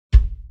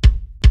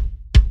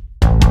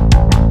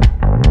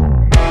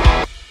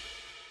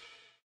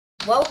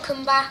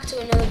Welcome back to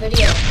another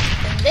video.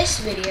 In this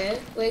video,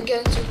 we're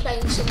going to be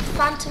playing some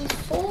Phantom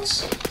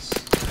Forces.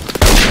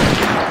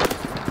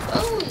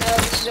 Oh no,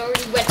 this has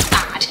already went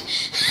bad.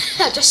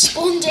 I just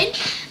spawned in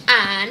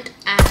and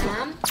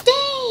I'm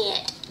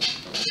dead.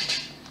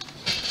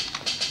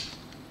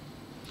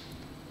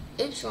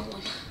 Oops, wrong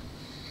one.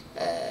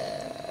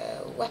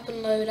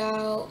 Weapon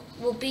loadout.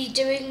 We'll be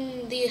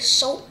doing the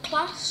assault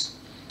class.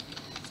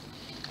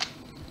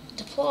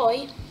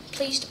 Deploy.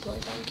 Please deploy,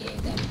 thank you.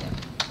 There we go.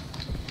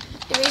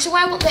 The reason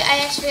why I want the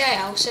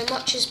ASVAL so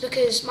much is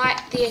because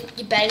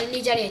you barely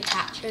need any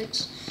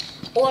attachments.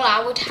 All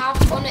I would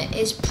have on it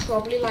is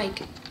probably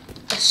like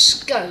a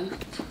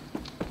scope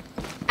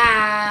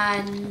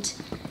and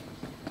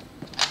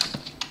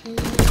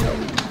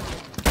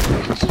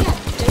actually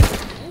I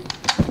don't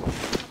know.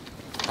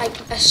 Like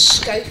a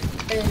scope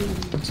and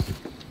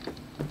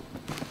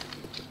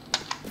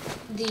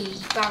the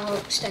barrel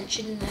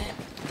extension in there,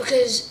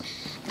 because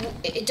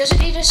it doesn't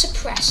need a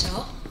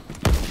suppressor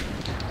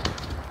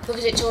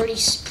because it's already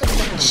pretty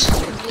much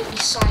completely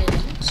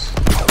silent.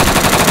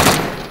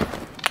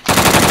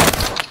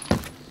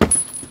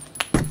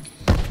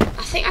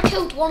 I think I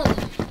killed one of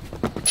them.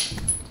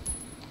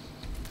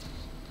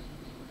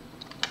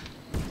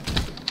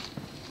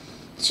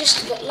 It's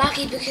just a bit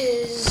laggy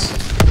because I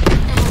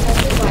have no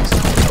clue why it's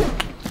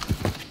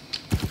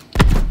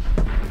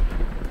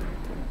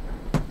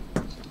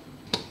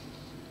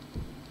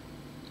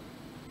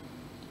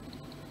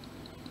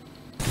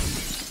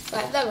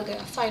like. Right, there we go, I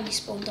finally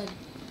spawned in.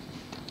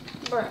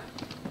 Bruh.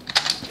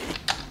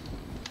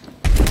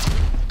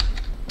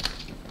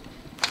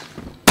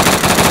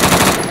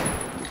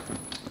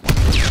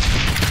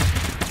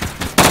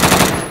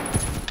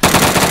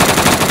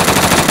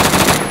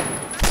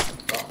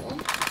 Got one.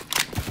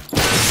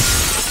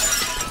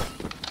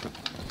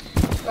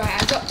 Right,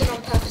 I dropped it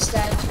on purpose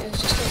there, it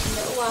was just taking a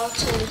little while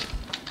to,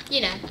 you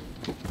know,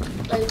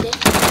 load it.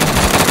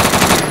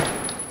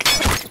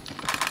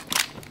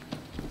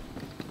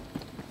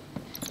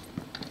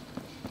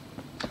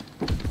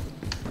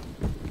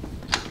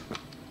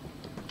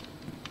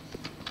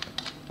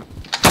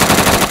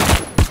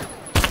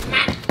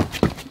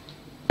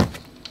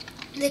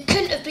 They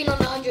couldn't have been on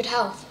 100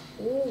 health.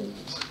 Ooh.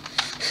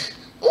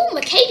 Ooh,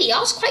 McKady, that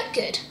was quite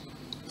good.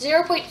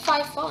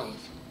 0.55.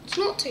 It's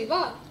not too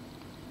bad.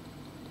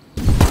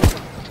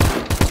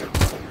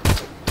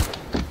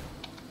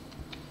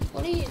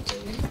 What are you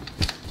doing?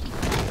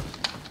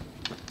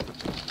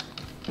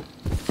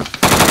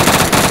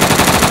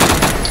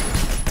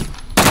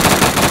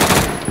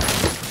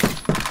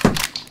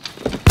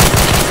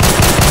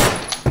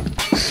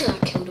 I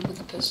killed him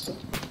with a pistol.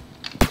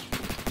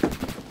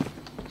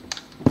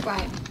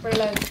 Right,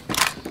 reload.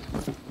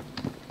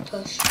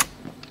 Push.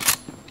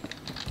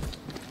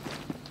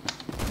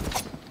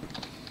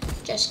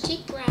 Just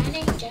keep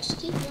grinding, just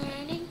keep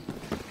grinding.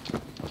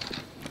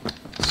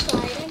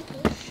 Slide and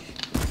push.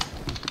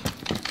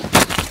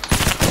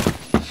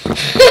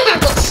 I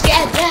got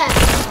scared there.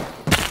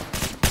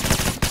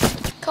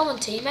 Come on,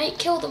 teammate,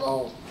 kill them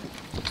all.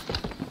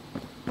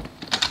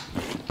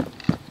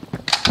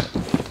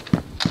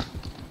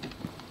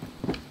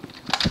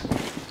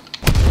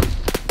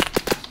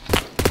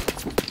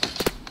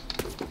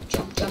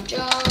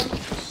 Jump,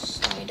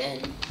 slide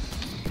in.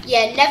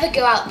 Yeah, never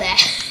go out there.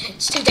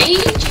 It's too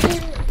dangerous.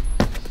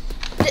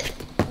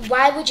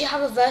 Why would you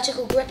have a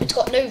vertical grip? It's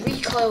got no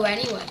recoil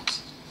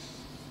anyways.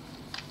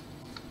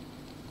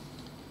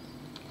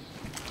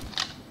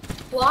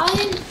 Why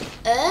on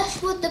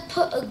earth would they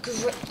put a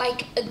grip,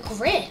 like a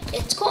grip?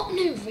 It's got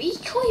no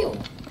recoil.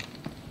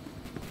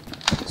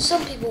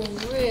 Some people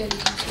really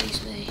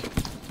confuse me.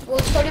 Well,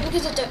 it's probably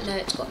because I don't know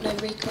it's got no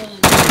recoil.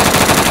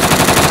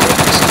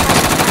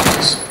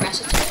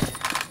 Suppress it.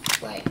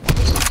 Right,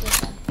 what's this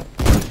then?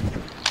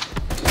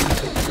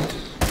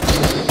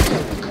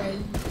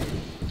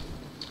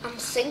 I'm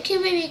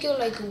thinking maybe go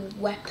like a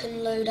weapon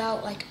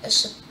loadout, like a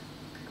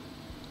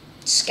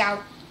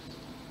scout,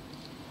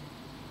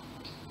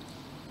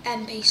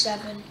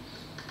 MP7,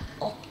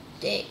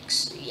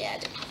 optics. Yeah, I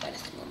don't have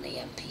anything on the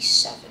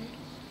MP7,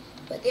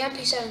 but the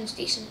MP7 is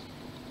decent.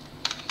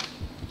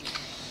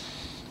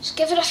 Just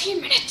give it a few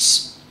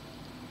minutes.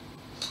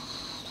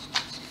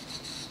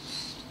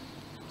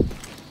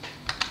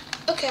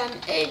 Okay, I'm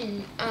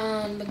in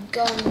and the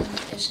gun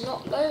is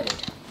not loaded.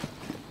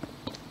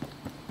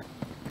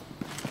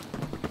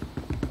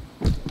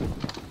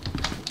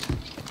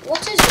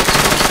 What is this?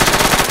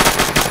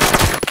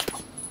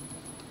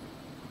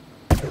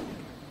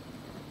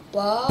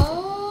 What?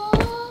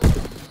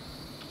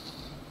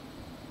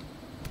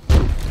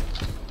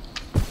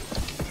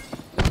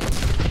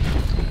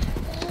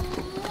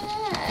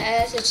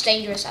 It's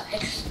dangerous out here.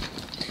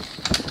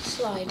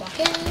 Slide back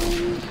in.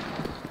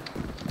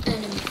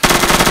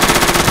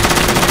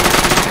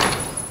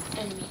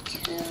 Enemy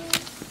kill.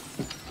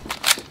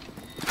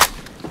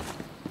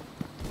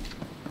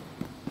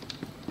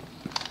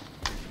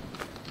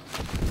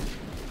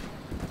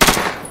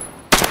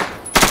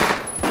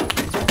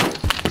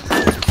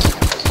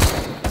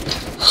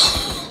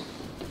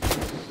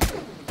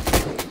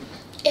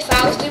 If I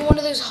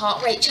those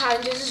heart rate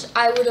challenges,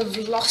 I would have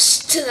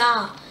lost to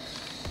that.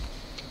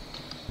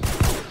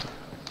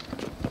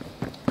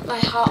 My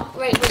heart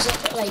rate was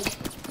up at like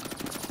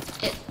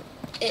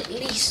at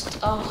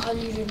least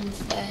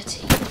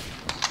 130.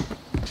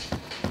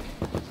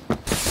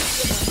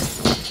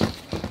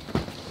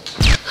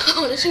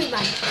 Honestly,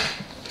 man,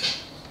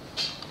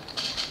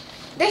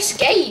 this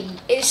game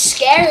is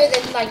scarier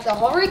than like the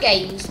horror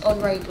games on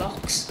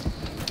Roblox,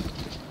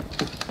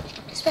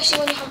 especially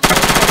when you have.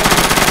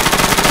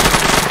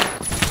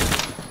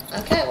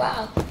 Okay,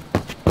 wow.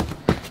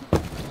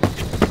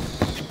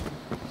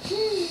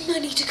 I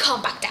need to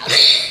calm back down.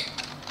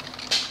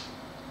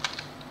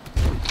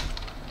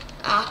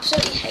 I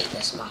absolutely hate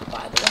this map,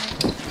 by the way.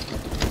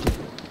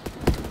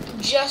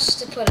 Just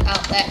to put it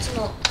out there, it's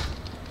not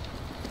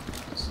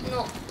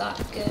that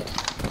good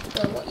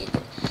for what you do,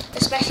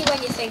 especially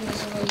when your thing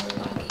is really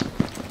laggy.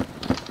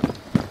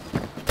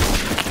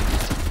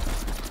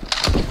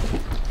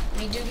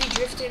 We do be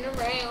drifting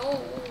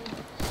around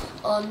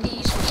on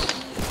these.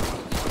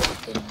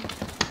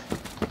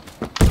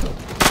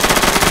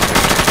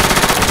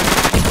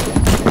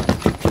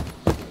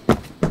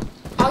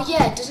 Oh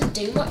yeah, it doesn't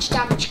do much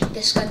damage,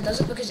 this gun does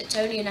it, because it's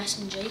only an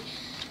SMG.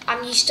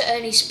 I'm used to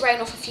only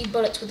spraying off a few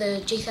bullets with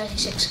a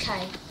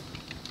G36K.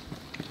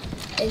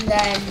 And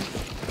then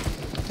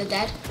they're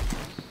dead.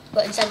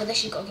 But instead with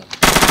this, you've got to get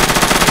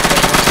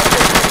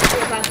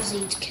 4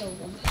 magazines to kill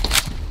one.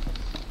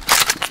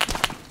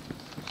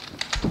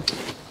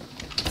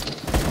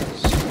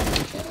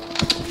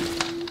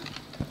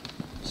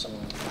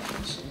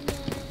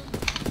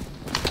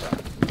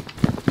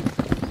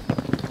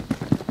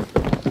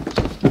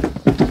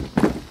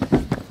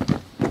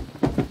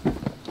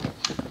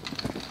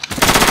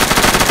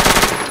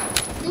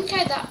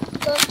 Okay, that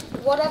gun,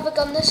 whatever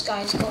gun this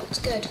guy's got, it's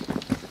good.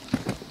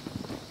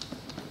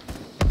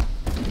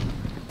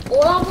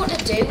 All I want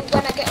to do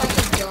when I get like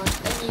a gun,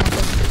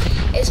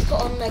 is put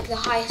on like the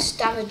highest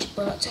damage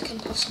bullets I can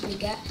possibly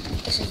get.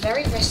 This is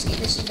very risky,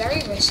 this is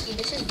very risky,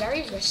 this is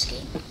very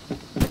risky.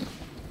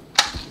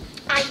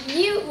 I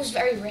knew it was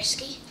very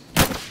risky.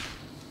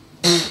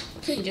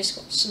 He just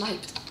got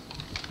sniped.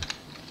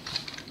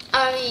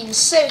 I mean,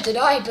 so did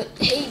I, but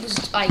he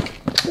was like,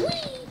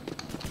 whee!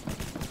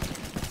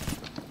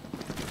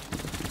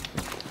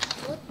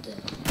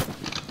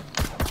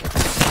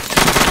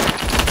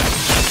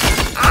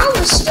 I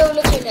was still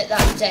looking at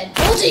that dead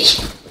body.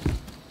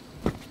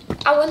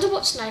 I wonder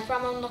what sniper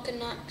I'm unlocking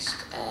next.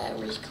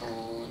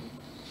 Recon.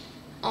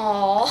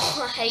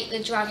 Oh, I hate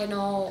the dragon.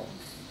 Oh,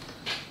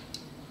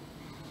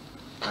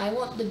 I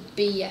want the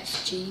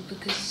BFG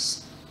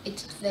because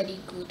it's very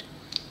good.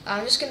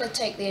 I'm just gonna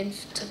take the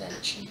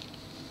intervention.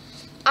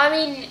 I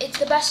mean, it's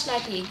the best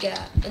sniper you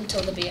get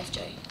until the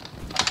BFG.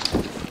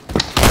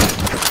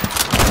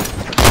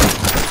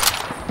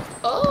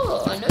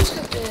 Oh, I know it's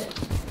gonna do it.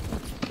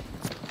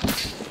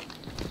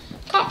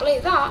 Can't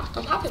believe that.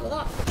 I'm happy with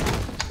that.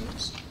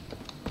 Oops.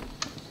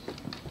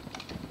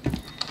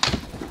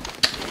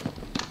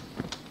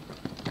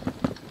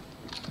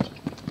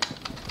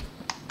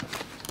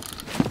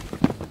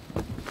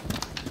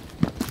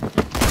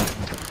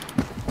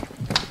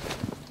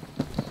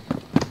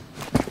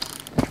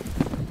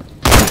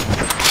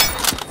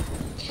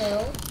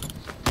 Kill.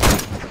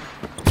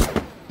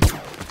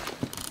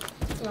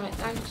 Right,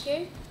 thank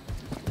you.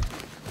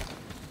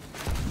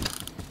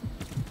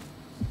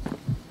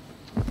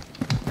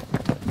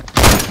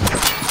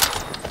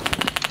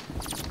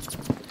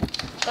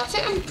 I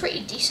think I'm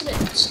pretty decent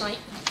at sniping.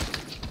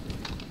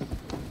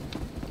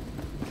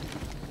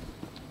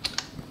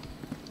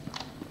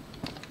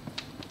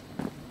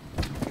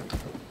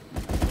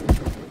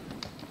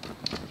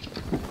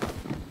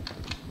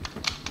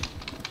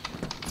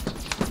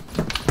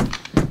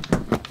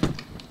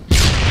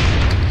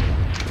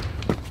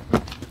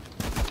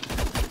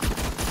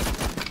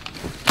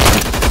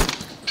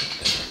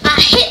 I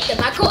hit them,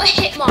 I got a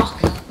hit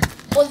marker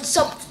on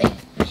something.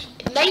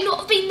 It may not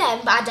have been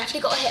them, but I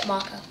definitely got a hit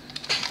marker.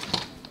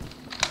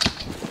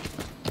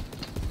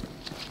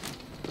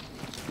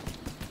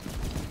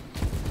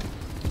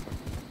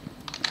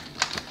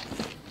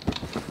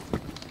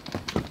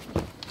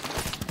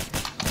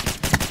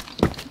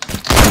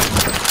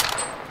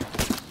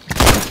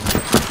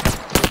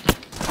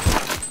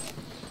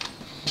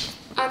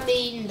 I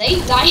mean, they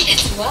died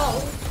as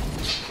well.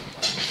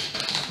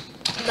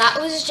 That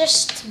was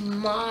just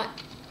my...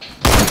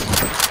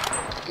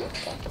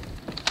 Okay.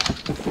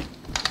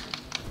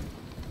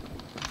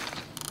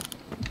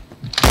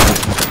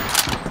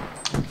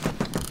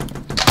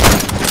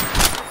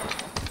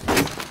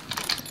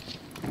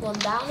 One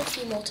down, a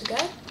few more to go.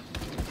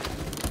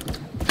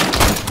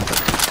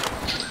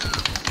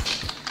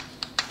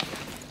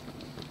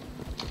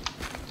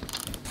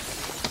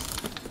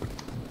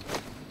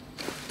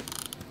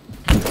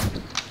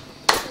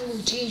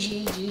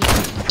 GG.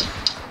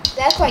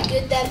 They're quite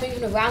good, they're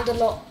moving around a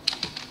lot.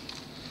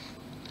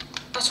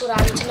 That's what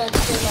I need to learn to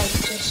do, like,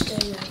 just to,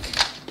 like,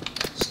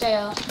 stay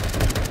up.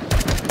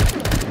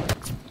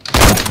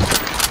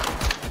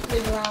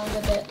 Move around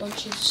a bit when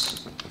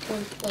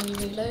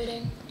you're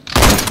reloading.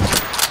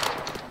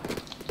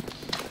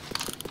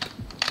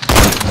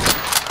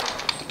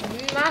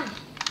 Man.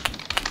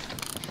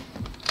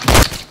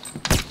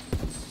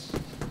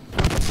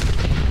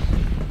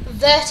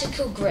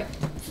 Vertical grip.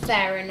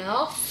 Fair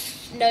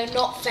enough. No,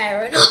 not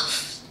fair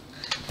enough.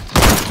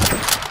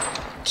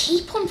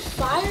 Keep on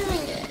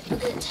firing it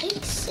because it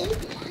takes so long.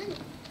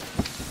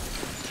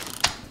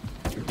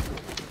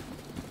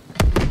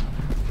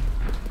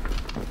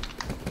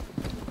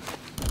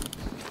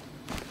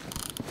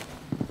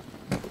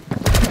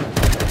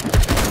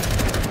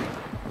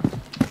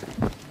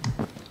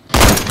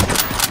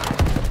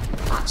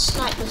 That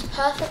sniper's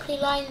perfectly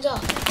lined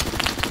up.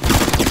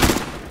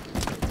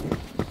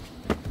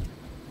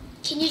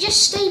 Can you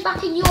just stay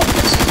back in your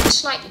position and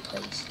snipe me,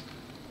 please?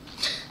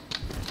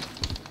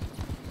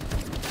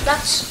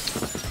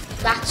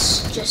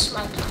 That's just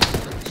my plan.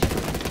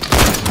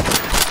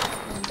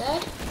 One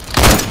dead.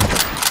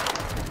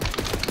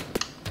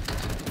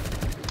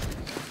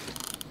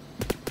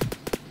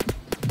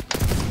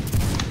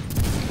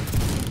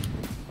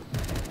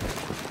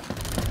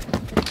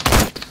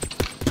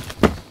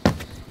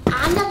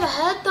 I never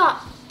heard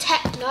that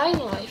Tech 9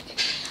 like.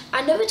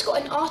 I know it's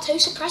got an auto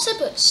suppressor,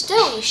 but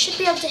still, you should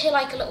be able to hear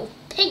like a little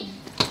ping,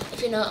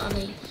 if you know what I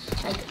mean.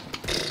 Like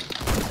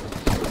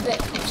a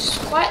bit just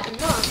quiet than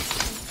that.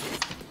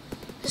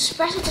 The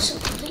suppressor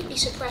doesn't completely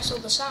suppress all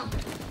the sound.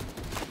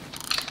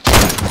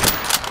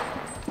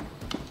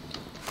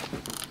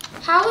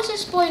 How is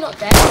this boy not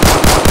dead?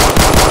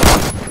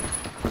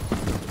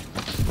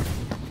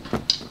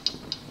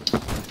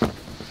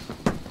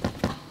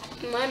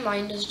 My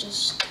mind is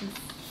just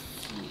confused.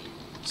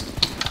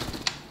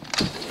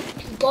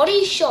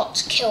 Body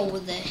shots kill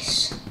with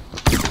this.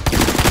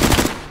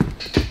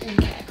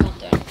 Okay, I can't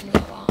do anything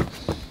about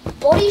that.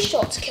 Body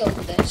shots kill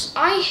with this.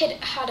 I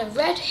had a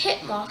red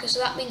hit marker, so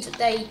that means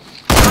that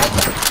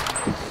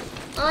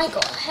I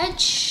got a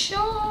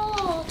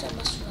headshot. I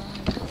must run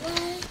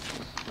away.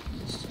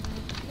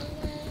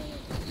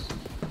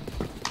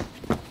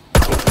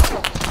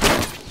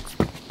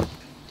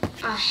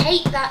 I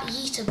hate that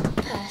yeeter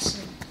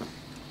person.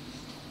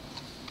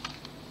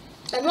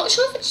 I'm not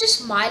sure if it's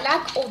just my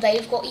lag or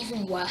they've got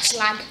even worse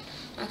lag.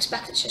 I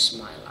expect it's just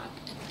my lag.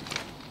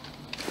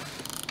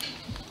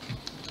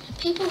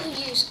 People who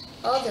use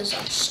others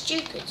are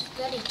stupid.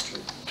 Very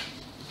true.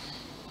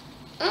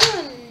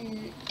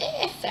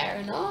 Fair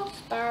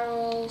enough.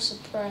 Barrel,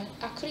 suppress.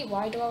 Actually,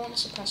 why do I want a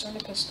suppressor and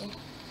a pistol?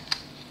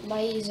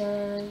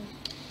 Laser.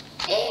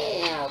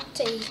 I'll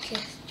take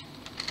it.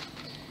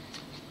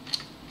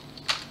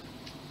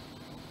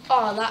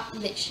 Oh, that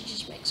literally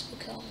just makes me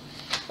calm.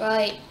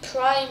 Right,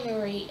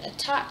 primary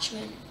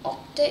attachment,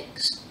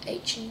 optics,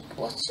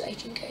 what's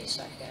H&K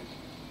sight again?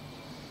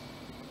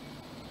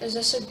 Is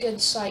this a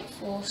good sight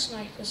for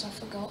snipers? I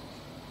forgot.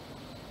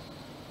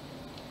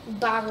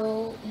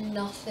 Barrel,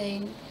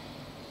 nothing.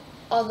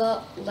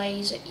 Other,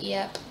 laser,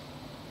 yep.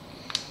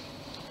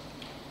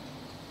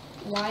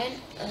 Why on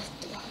earth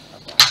do I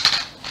have that?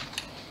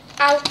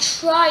 I'll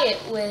try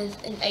it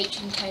with an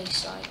H&K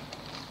sight.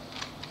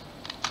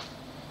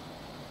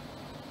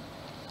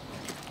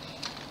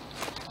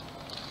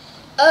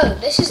 Oh,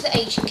 this is the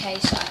H&K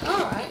sight.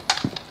 Alright.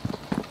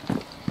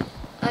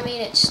 I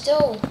mean, it's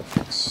still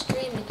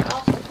extremely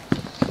powerful.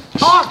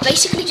 Oh, I've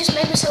basically just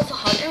made myself a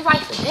hunting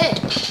rifle here.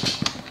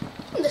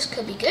 This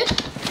could be good.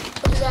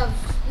 Because I've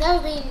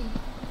never been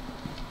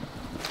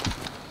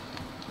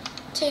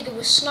too good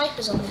with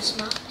snipers on this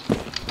map.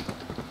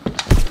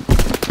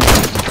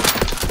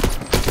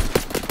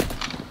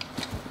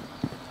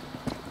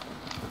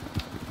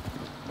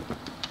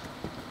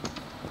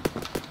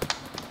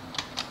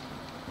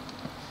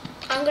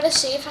 I'm gonna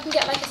see if I can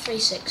get like a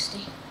 360.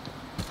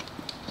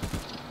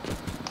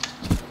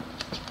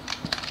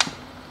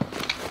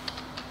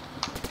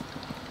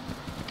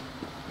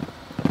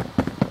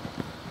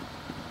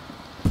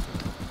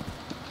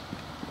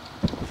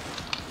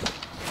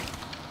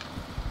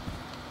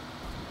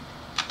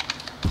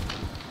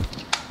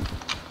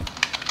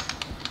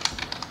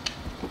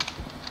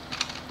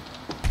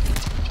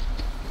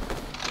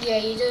 Yeah,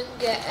 you don't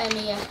get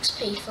any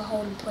XP for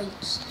holding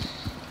points.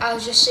 I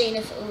was just seeing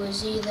if it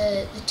was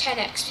either the 10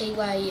 XP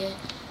where you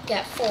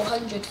get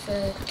 400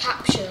 for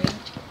capturing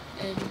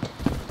and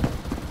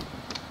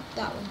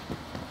that one.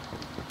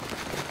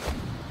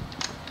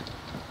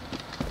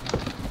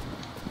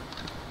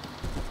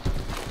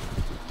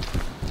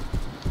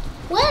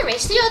 Where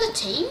is the other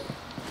team?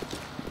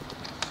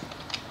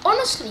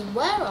 Honestly,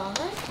 where are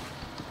they?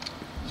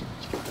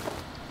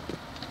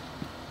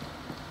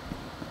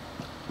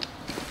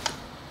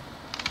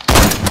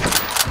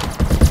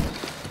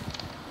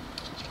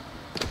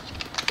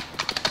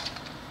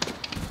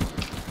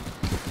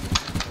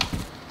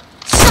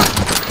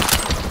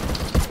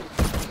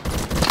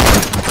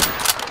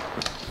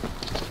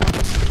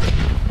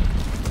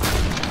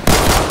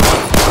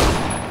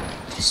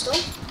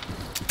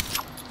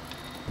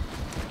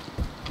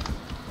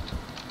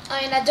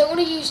 I mean, I don't want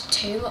to use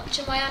too much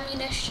of my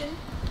ammunition.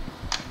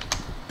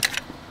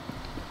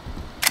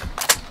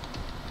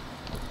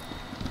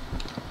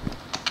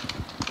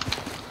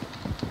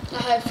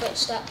 heard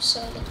footsteps,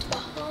 so I looked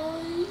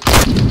behind.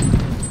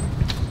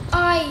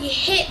 I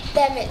hit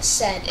them, it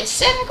said. It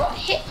said I got a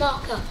hit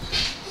marker.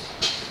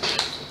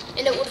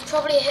 And it would have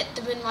probably hit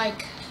them in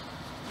like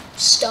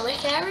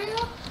stomach area.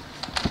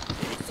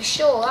 For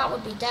sure, that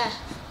would be death.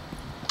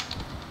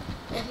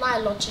 If my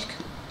logic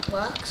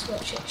works,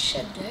 which it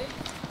should do.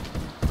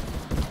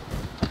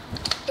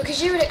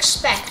 Because you would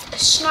expect a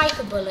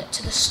sniper bullet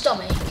to the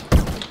stomach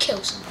would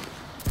kill someone.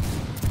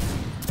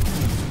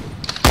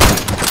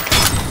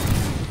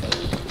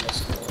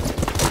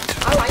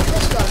 I like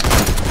this gun.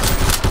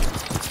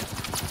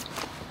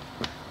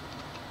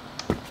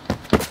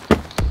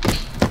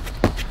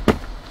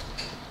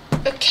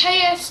 A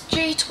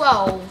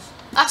KSG-12.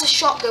 That's a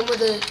shotgun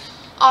with a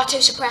R2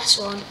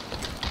 suppressor on.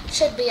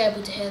 Should be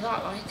able to hear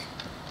that, like.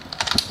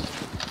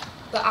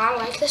 But I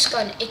like this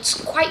gun. It's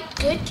quite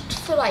good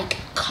for like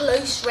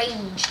close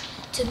range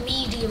to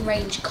medium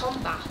range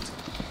combat.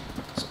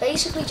 It's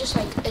basically just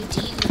like a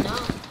deagle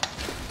now.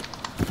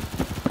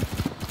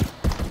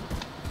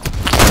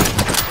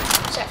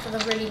 Except for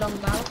the really long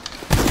barrel.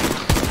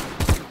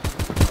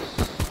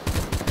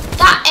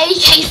 That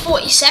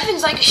AK-47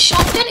 is like a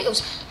shotgun. It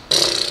goes,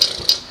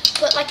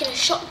 but like in a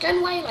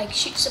shotgun way, like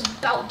shoots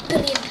about 1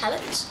 billion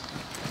pellets.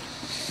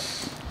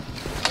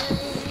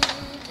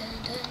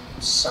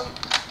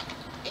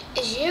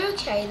 Is you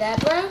okay there,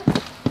 bro?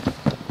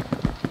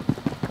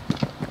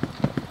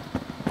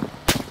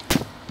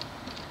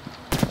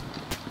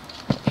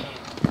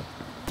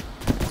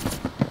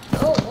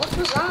 Oh, what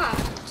was that?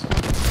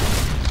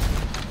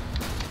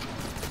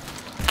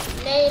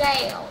 Laid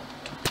out.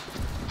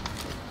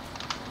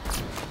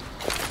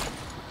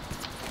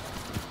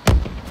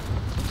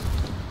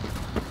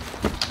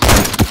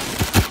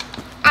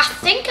 I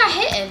think I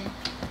hit him.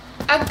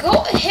 I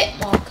got a hit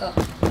marker.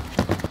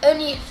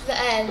 Only if the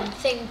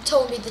thing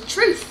told me the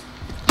truth.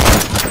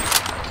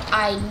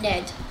 I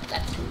ned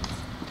that truth.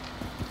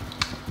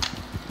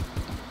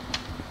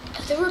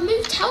 Have they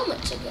removed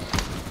helmets again?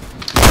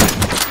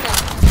 No.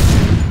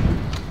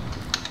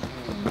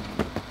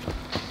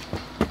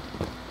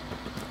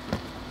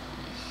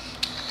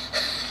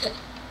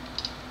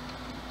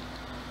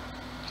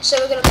 So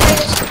we're gonna play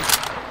this.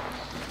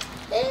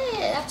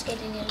 Yeah, that's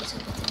getting a little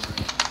bit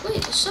annoying.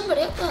 Wait, there's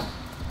somebody up there.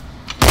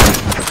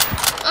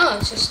 Oh,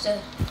 it's just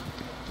a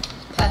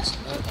person.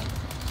 Okay.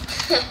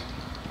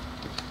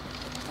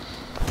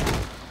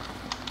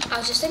 I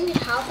was just thinking,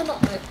 how have I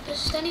not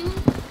noticed anyone?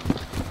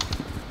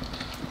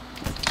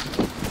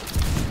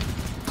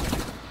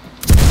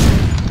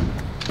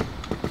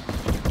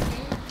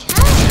 Okay.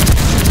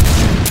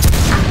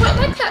 I quite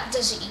like that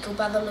Desert Eagle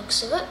by the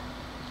looks of it.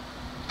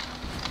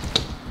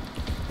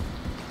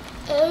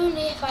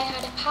 Only if I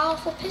had a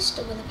powerful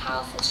pistol with a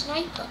powerful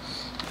sniper.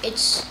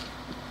 It's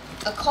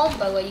a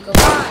combo where you go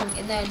bang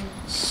and then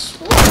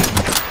swoop.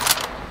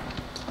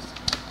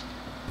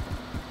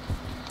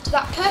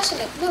 That person,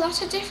 no,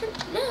 that's a different,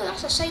 no,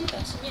 that's the same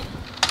person, yeah.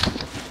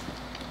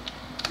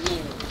 No,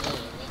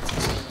 it's the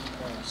same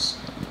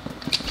person.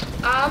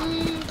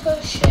 I'm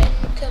pushing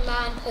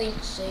command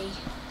point C.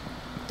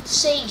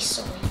 C,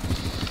 sorry.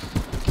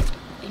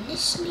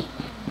 Honestly,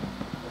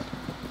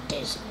 what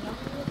is wrong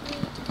with me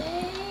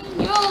today?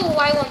 No,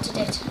 I wanted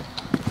it.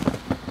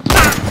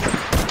 Bam!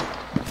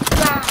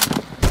 Bam!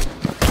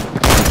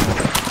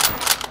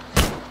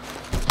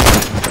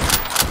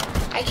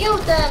 I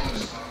killed them!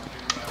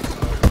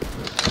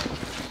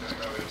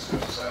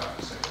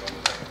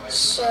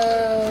 So,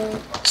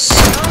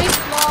 snipe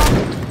map.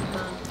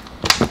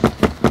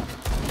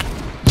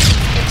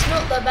 It's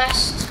not the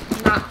best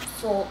map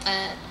for a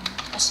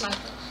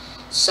sniper.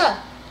 So,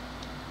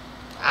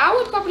 I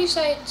would probably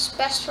say it's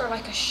best for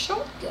like a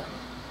shotgun.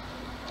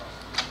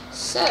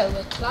 So,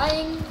 we're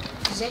trying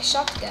the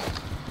shotgun.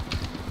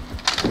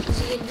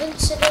 The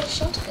invincible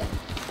shotgun.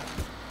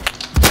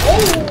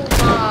 Oh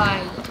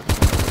my!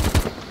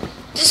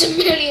 There's a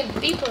million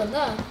people in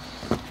there.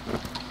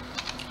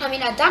 I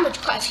mean, I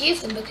damaged quite a few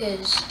of them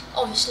because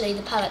obviously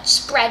the pellet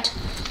spread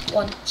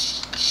one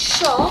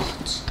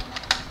shot.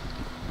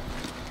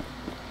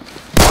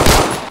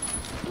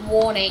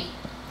 Warning.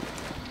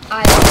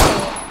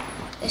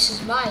 This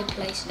is my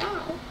place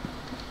now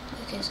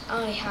because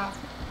I have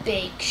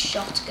big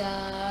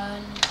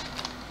shotgun.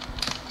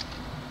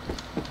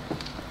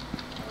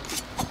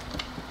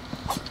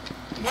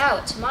 Now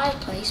it's my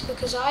place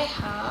because I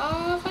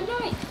have a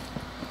knife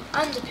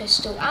and a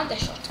pistol and a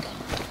shotgun.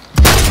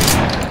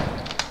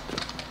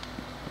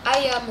 I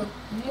am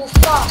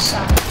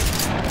Mufasa.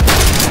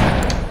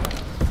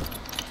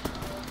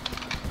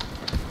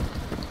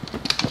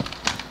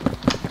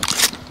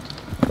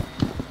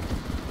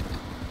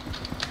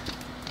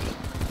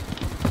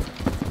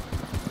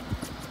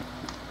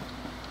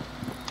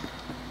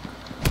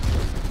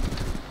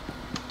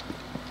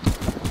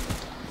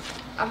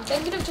 I'm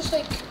thinking of just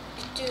like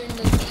doing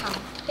the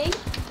camping.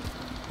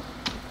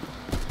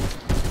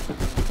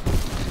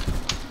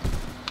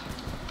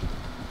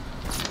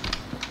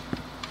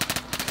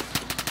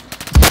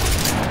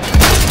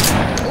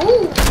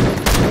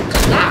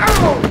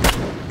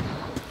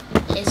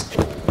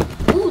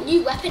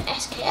 weapon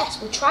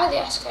SKS. We'll try the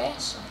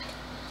SKS.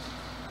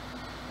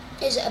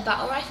 Is it a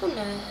battle rifle?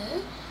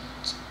 No.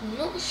 It's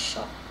not a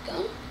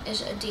shotgun.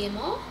 Is it a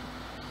DMR?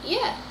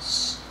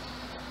 Yes.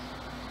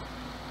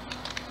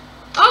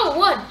 Oh,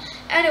 one.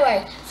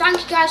 Anyway,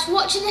 thank you guys for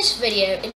watching this video.